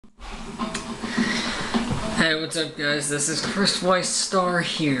Hey, what's up guys? This is Chris Weiss Star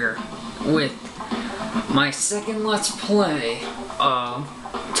here with my second Let's Play of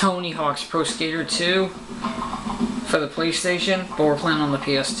Tony Hawk's Pro Skater 2 for the PlayStation, but we're playing on the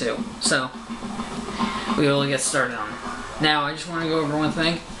PS2. So, we will get started on it. Now, I just want to go over one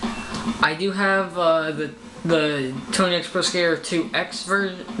thing. I do have the Tony Hawk's Pro Skater 2X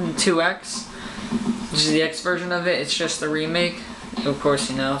version, 2X, which is the X version of it. It's just the remake, of course,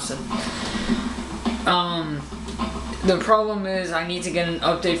 you know. So. The problem is I need to get an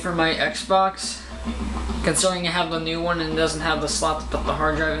update for my Xbox, considering I have the new one and it doesn't have the slot to put the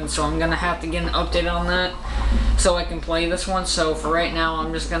hard drive in, so I'm gonna have to get an update on that so I can play this one. So for right now,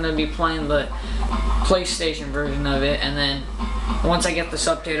 I'm just gonna be playing the PlayStation version of it, and then once I get this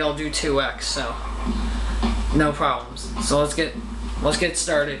update, I'll do 2X, so no problems. So let's get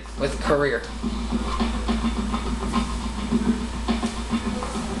started with career.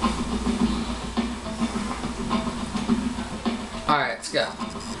 Alright, let's go.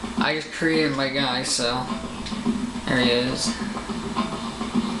 I just created my guy, so there he is.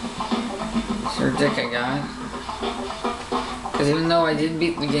 Sir Dick I got. Because even though I did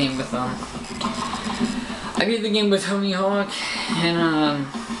beat the game with him, I beat the game with Tony Hawk, and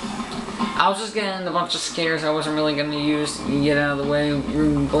I was just getting a bunch of scares I wasn't really going to use to get out of the way.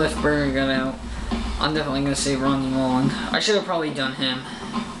 Ruben Blithberg got out. I'm definitely going to save Ronnie Mullen. I should have probably done him.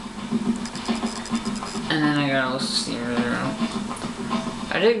 And then I got a Steam Reserve.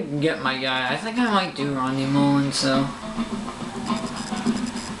 I did get my guy. I think I might do Ronnie Mullen, so.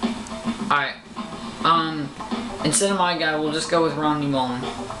 Alright. Instead of my guy, we'll just go with Ronnie Mullen.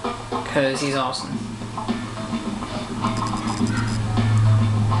 Because he's awesome.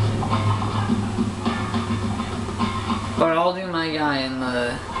 But I'll do my guy in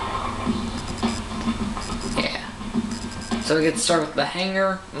the. Yeah. So we get to start with the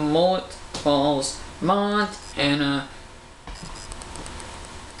Hangar, Mullet, Balls, Montana.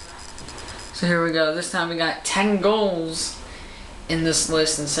 So here we go. This time we got 10 goals in this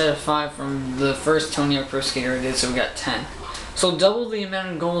list instead of 5 from the first Tony Hawk Pro Skater I did, so we got 10. So double the amount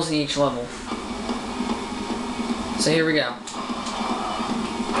of goals in each level. So here we go.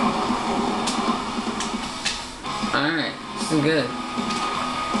 Alright, this is good.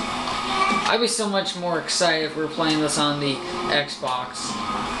 I'd be so much more excited if we were playing this on the Xbox.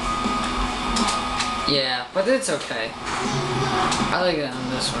 Yeah, but it's okay. I like it on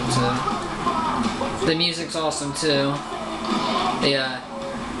this one too. The music's awesome too. The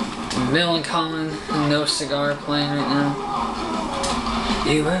Bill and Colin and No Cigar playing right now.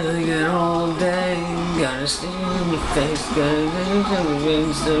 You better get all day, gotta stay in your face, gotta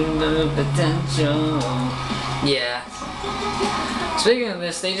the potential. Yeah. Speaking of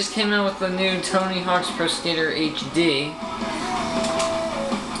this, they just came out with the new Tony Hawk's Pro Skater HD.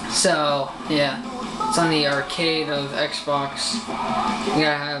 to yeah. It's on the arcade of Xbox. You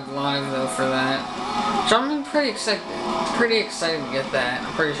gotta have live though for that. So I'm pretty excited to get that.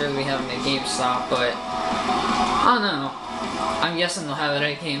 I'm pretty sure they'll be having it at GameStop, but I don't know. I'm guessing they'll have it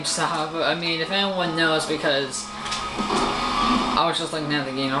at GameStop. I mean, if anyone knows, because I was just looking at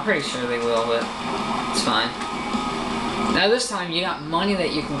the game, I'm pretty sure they will, but it's fine. Now this time you got money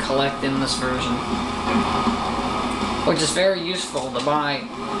that you can collect in this version, which is very useful to buy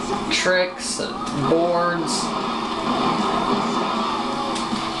tricks, boards.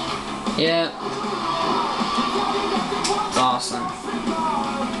 Yeah. It's awesome.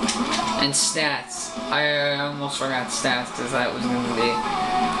 And stats. I almost forgot stats because that was going to be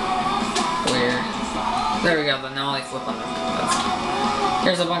weird. There we go, the nollie flip on the...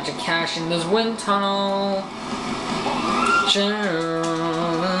 Here's a bunch of cash in this wind tunnel. Sure,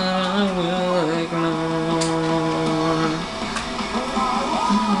 I will ignore.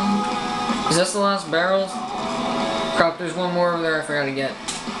 Is this the last barrels? Crap, there's one more over there I forgot to get.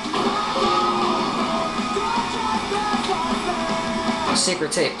 A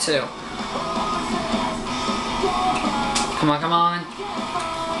secret tape, too. Come on, come on.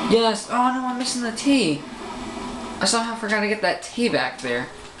 Yes! Oh no, I'm missing the T. I somehow forgot to get that T back there.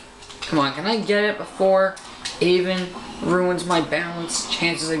 Come on, can I get it before it even ruins my balance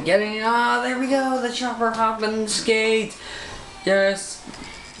chances of getting it? Ah, there we go, the chopper hop and skate. Yes.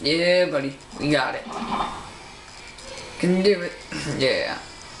 Yeah, buddy, we got it. Can do it. Yeah.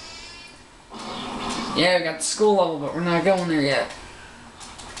 Yeah, we got the school level, but we're not going there yet.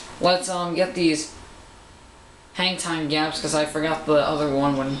 Let's get these hang time gaps, because I forgot the other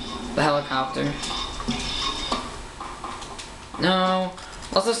one when the helicopter. No,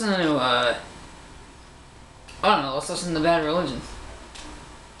 let's listen to I don't know, let's listen to Bad Religion.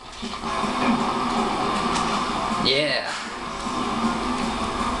 Yeah.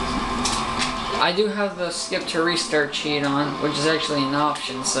 I do have the skip to restart cheat on, which is actually an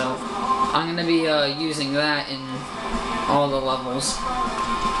option, so I'm gonna be using that in all the levels.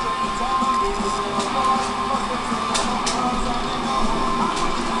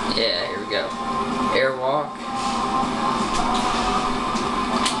 Yeah, here we go. Airwalk.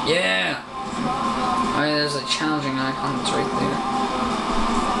 Yeah! Alright, there's a challenging icon that's right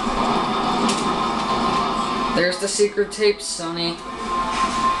there. There's the secret tape, Sonny.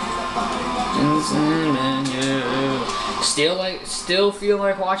 Still feel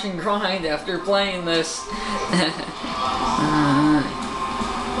like watching Grind after playing this. There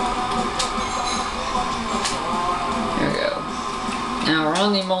we go. Now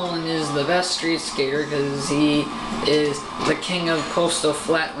Ronnie Mullen is the best street skater because he is the king of coastal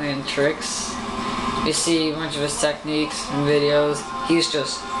flatland tricks. You see a bunch of his techniques and videos. He's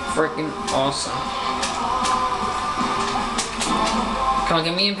just freaking awesome. Come on,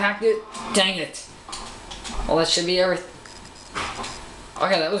 get me impacted? Dang it. Well, that should be everything.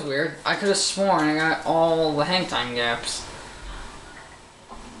 Okay, that was weird. I could have sworn I got all the hang time gaps.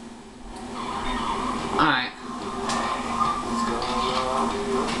 Alright.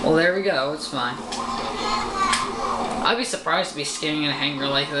 Well, there we go. It's fine. I'd be surprised to be skating in a hangar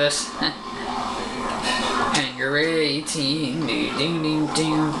like this. Hangar 18.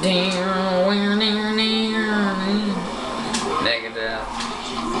 Negative.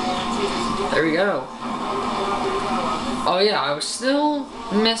 There we go. Oh yeah, I was still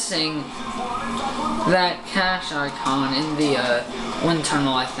missing that cash icon in the wind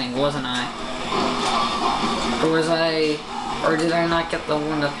tunnel, I think, wasn't I? Or did I not get the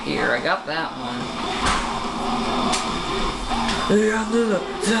one up here? I got that one.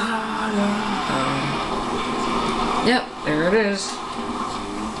 Yep, there it is.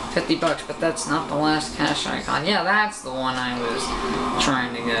 $50, but that's not the last cash icon. Yeah, that's the one I was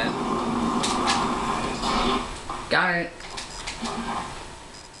trying to get. Got it.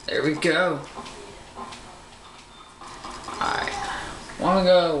 There we go. Alright. Wanna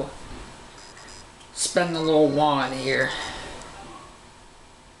go spend a little wad here.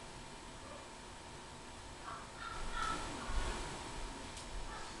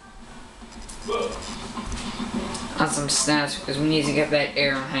 On some stats because we need to get that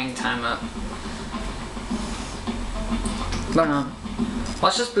air and hang time up. But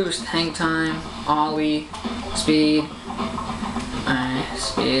let's just boost hang time, ollie, speed. Alright,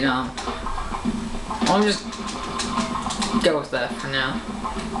 speed. I'll just go with that for now.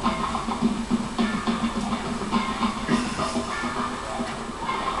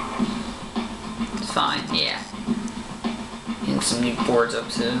 It's fine, yeah. And some new boards up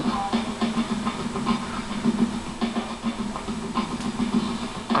too.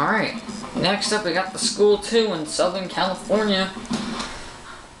 Alright, next up we got the School 2 in Southern California.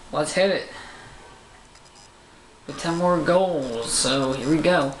 Let's hit it. With 10 more goals, so here we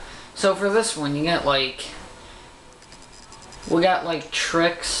go. So for this one, you got like... We got like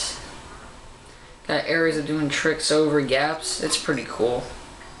tricks. Got areas of doing tricks over gaps. It's pretty cool.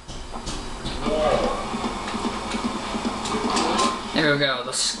 There we go,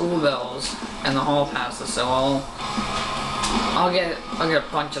 the school bells and the hall passes, so I'll get a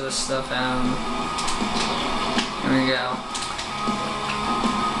bunch of this stuff out. Here we go.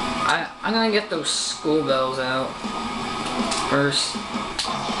 I'm gonna get those school bells out first.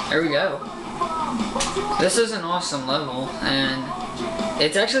 There we go. This is an awesome level, and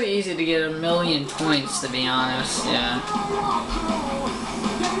it's actually easy to get 1,000,000 points, to be honest. Yeah.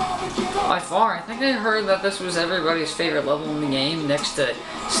 By far, I think I heard that this was everybody's favorite level in the game, next to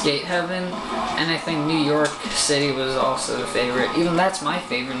Skate Heaven, and I think New York City was also the favorite. Even that's my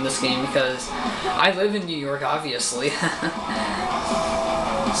favorite in this game because I live in New York, obviously.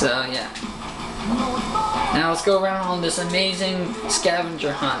 So yeah. Now let's go around on this amazing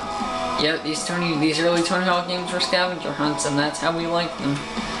scavenger hunt. Yep, these early Tony Hawk games were scavenger hunts, and that's how we like them.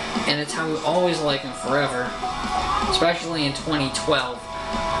 And it's how we always like them forever. Especially in 2012.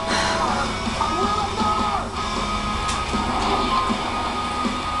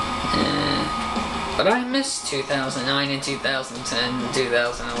 But I miss 2009 and 2010 and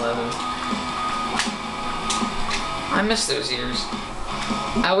 2011. I miss those years.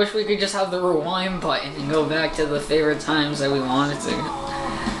 I wish we could just have the rewind button and go back to the favorite times that we wanted to.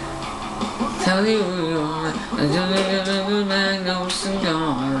 Tell you who you are, a mango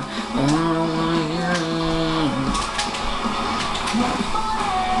cigar.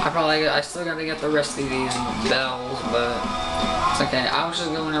 I still gotta get the rest of these bells, but it's okay. I was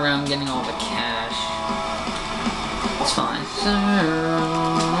just going around getting all the cash. It's fine.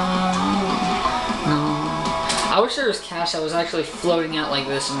 I wish there was cash that was actually floating out like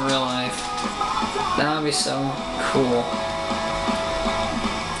this in real life. That would be so cool.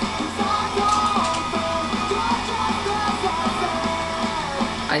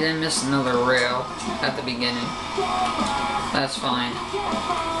 I didn't miss another rail at the beginning. That's fine.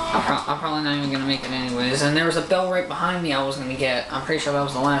 I'm probably not even gonna make it anyways. And there was a bell right behind me I was gonna get. I'm pretty sure that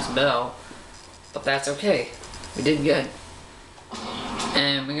was the last bell. But that's okay. We did good.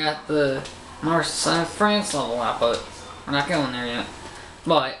 And we got the Mars France level out, but we're not going there yet.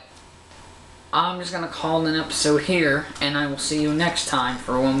 But I'm just gonna call an episode here, and I will see you next time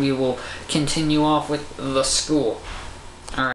for when we will continue off with the school.